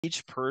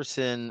each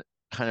person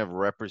kind of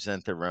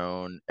represent their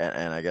own,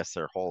 and I guess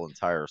their whole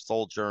entire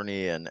soul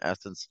journey and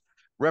essence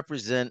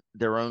represent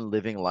their own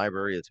living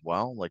library as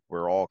well. Like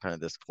we're all kind of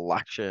this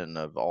collection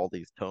of all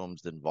these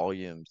tomes and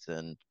volumes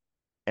and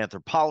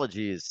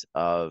anthropologies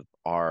of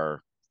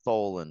our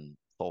soul and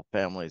soul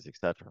families,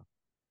 etc.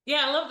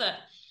 Yeah, I love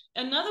that.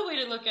 Another way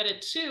to look at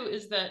it too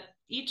is that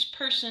each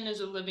person is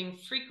a living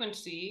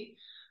frequency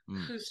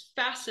Mm. whose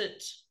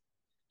facet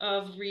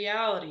of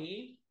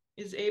reality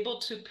is able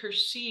to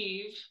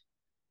perceive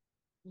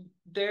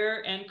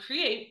there and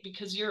create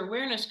because your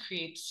awareness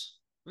creates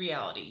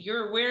reality.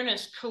 Your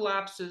awareness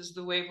collapses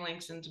the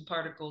wavelengths into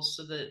particles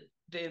so that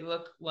they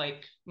look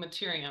like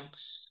materium.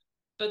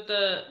 But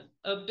the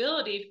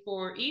ability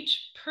for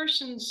each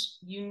person's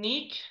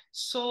unique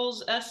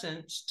soul's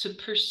essence to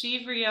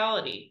perceive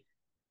reality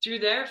through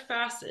their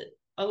facet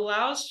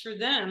allows for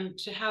them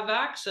to have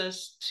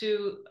access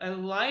to a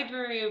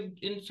library of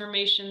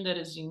information that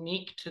is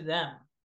unique to them.